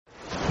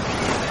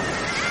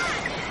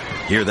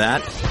Hear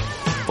that?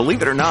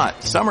 Believe it or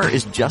not, summer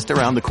is just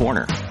around the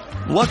corner.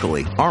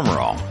 Luckily, Armor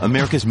All,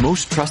 America's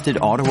most trusted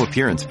auto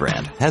appearance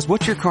brand, has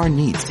what your car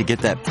needs to get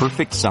that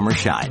perfect summer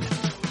shine.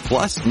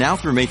 Plus, now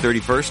through May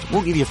 31st,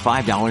 we'll give you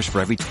 $5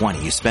 for every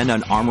 $20 you spend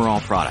on Armor All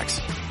products.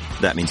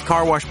 That means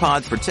car wash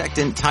pods,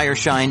 protectant, tire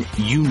shine,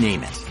 you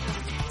name it.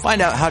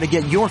 Find out how to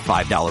get your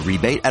 $5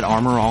 rebate at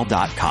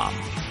armorall.com.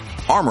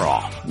 Armor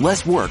All,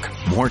 less work,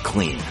 more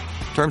clean.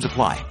 Terms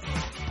apply.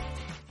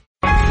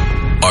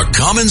 A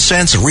common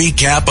sense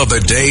recap of the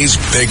day's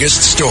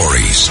biggest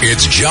stories.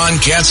 It's John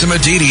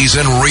Catsimatidis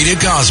and Rita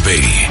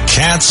Cosby.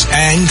 Katz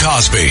and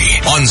Cosby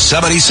on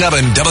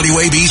 77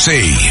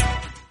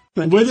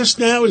 WABC. With us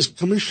now is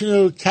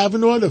Commissioner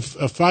Kavanagh of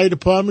the Fire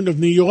Department of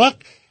New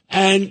York,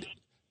 and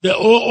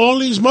all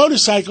these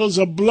motorcycles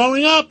are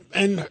blowing up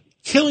and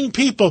killing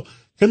people.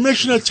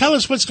 Commissioner, tell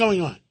us what's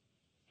going on.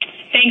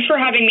 Thanks for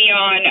having me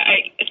on.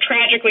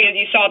 Tragically, as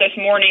you saw this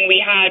morning, we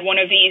had one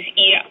of these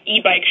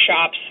e-bike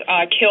shops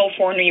kill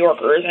 4 New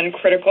Yorkers and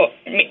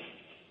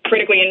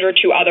critically injure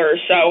 2 others.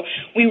 So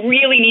we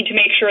really need to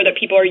make sure that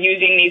people are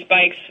using these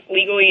bikes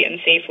legally and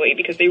safely,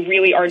 because they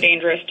really are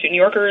dangerous to New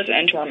Yorkers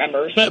and to our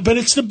members. But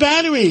it's the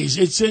batteries.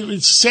 It's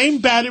the same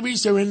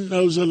batteries. They're in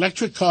those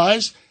electric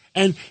cars.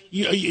 And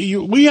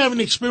we haven't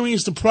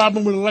experienced the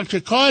problem with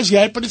electric cars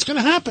yet, but it's going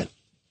to happen.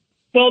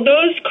 Well,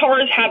 those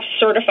cars have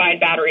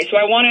certified batteries, so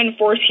I want to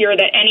enforce here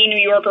that any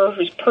New Yorker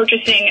who's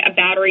purchasing a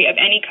battery of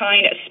any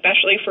kind,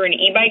 especially for an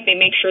e-bike, they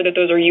make sure that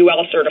those are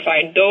UL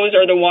certified. Those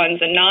are the ones,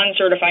 the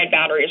non-certified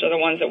batteries are the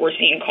ones that we're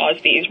seeing cause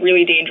these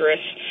really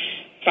dangerous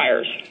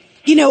fires.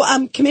 You know,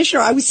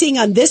 Commissioner, I was seeing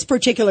on this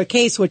particular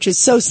case, which is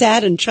so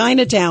sad in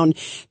Chinatown,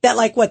 that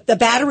the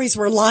batteries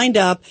were lined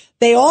up.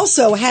 They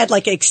also had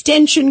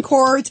extension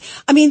cords.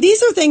 I mean,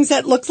 these are things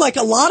that looks like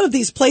a lot of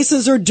these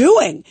places are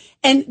doing.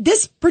 And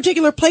this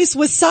particular place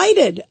was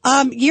cited,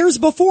 years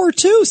before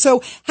too.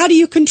 So how do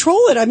you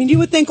control it? I mean, you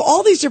would think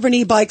all these different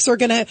e-bikes are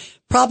going to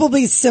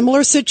probably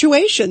similar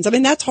situations. I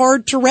mean, that's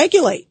hard to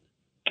regulate.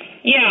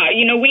 Yeah,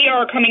 we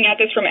are coming at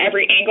this from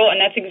every angle, and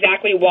that's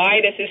exactly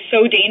why this is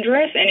so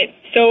dangerous, and it's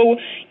so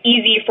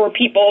easy for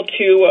people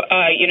to,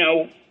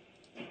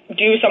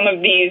 do some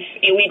of these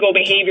illegal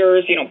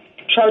behaviors,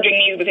 charging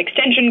these with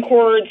extension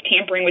cords,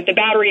 tampering with the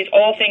batteries,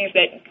 all things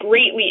that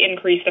greatly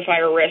increase the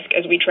fire risk,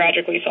 as we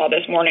tragically saw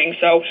this morning.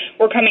 So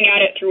we're coming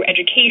at it through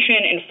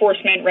education,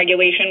 enforcement,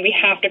 regulation. We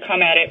have to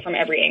come at it from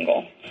every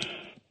angle.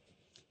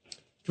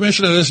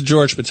 Commissioner, this is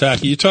George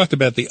Pataki. You talked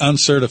about the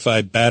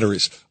uncertified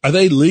batteries. Are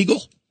they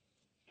legal?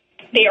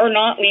 They are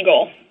not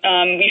legal.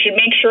 We should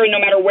make sure, no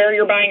matter where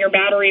you're buying your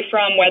battery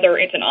from, whether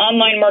it's an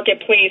online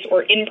marketplace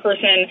or in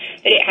person,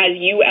 that it has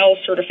UL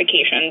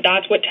certification.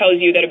 That's what tells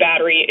you that a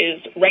battery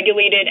is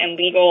regulated and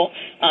legal,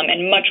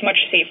 and much, much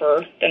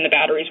safer than the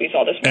batteries we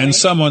saw this morning. And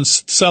someone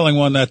selling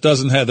one that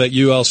doesn't have that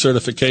UL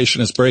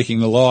certification is breaking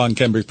the law and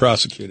can be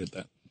prosecuted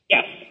then?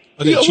 Yes.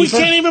 We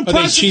can't even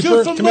prosecute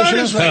for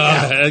murders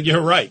right now.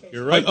 You're right.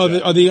 You're right.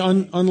 Are the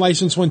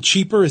unlicensed ones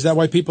cheaper? Is that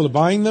why people are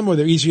buying them, or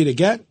they're easier to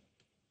get?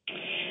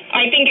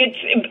 I think it's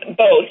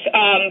both,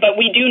 but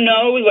we do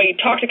know, we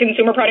talked to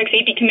Consumer Product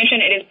Safety Commission,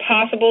 it is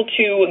possible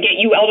to get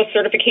UL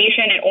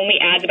certification. It only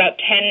adds about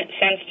 10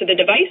 cents to the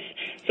device.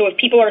 So if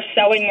people are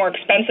selling more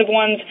expensive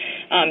ones,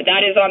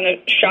 that is on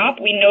the shop.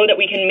 We know that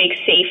we can make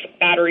safe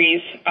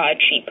batteries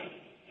cheap.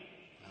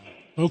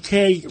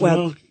 Okay.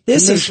 Well,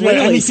 this is really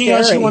anything scary.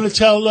 else you want to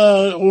tell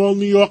all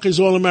New Yorkers,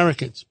 all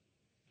Americans?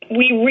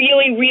 We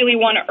really, really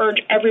want to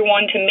urge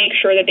everyone to make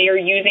sure that they are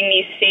using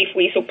these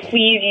safely. So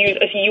please use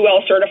a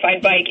UL certified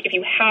bike. If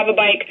you have a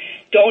bike,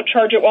 don't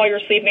charge it while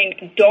you're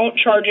sleeping. Don't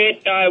charge it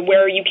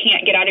where you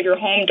can't get out of your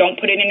home. Don't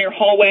put it in your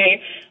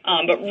hallway.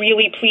 But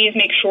really, please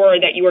make sure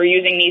that you are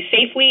using these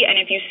safely. And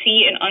if you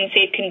see an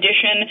unsafe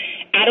condition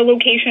at a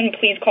location,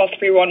 please call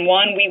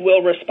 311. We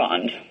will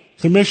respond.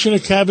 Commissioner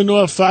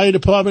Kavanagh, Fire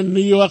Department of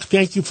New York,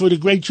 thank you for the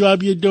great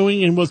job you're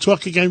doing, and we'll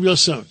talk again real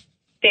soon.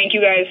 Thank you,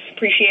 guys.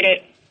 Appreciate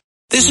it.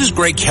 This is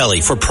Greg Kelly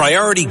for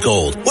Priority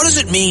Gold. What does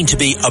it mean to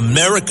be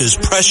America's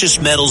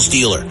precious metals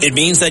dealer? It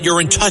means that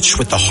you're in touch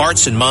with the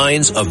hearts and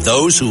minds of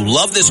those who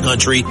love this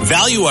country,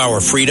 value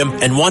our freedom,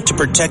 and want to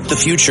protect the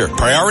future.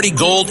 Priority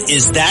Gold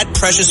is that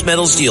precious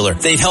metals dealer.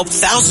 They've helped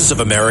thousands of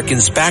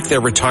Americans back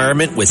their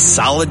retirement with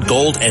solid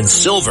gold and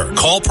silver.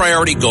 Call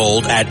Priority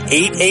Gold at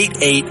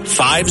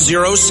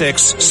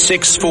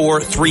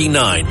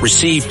 888-506-6439.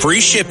 Receive free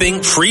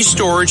shipping, free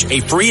storage, a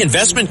free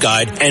investment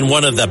guide, and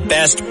one of the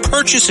best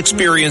purchase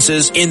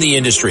experiences in the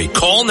industry.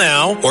 Call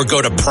now or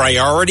go to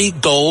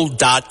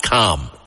PriorityGold.com.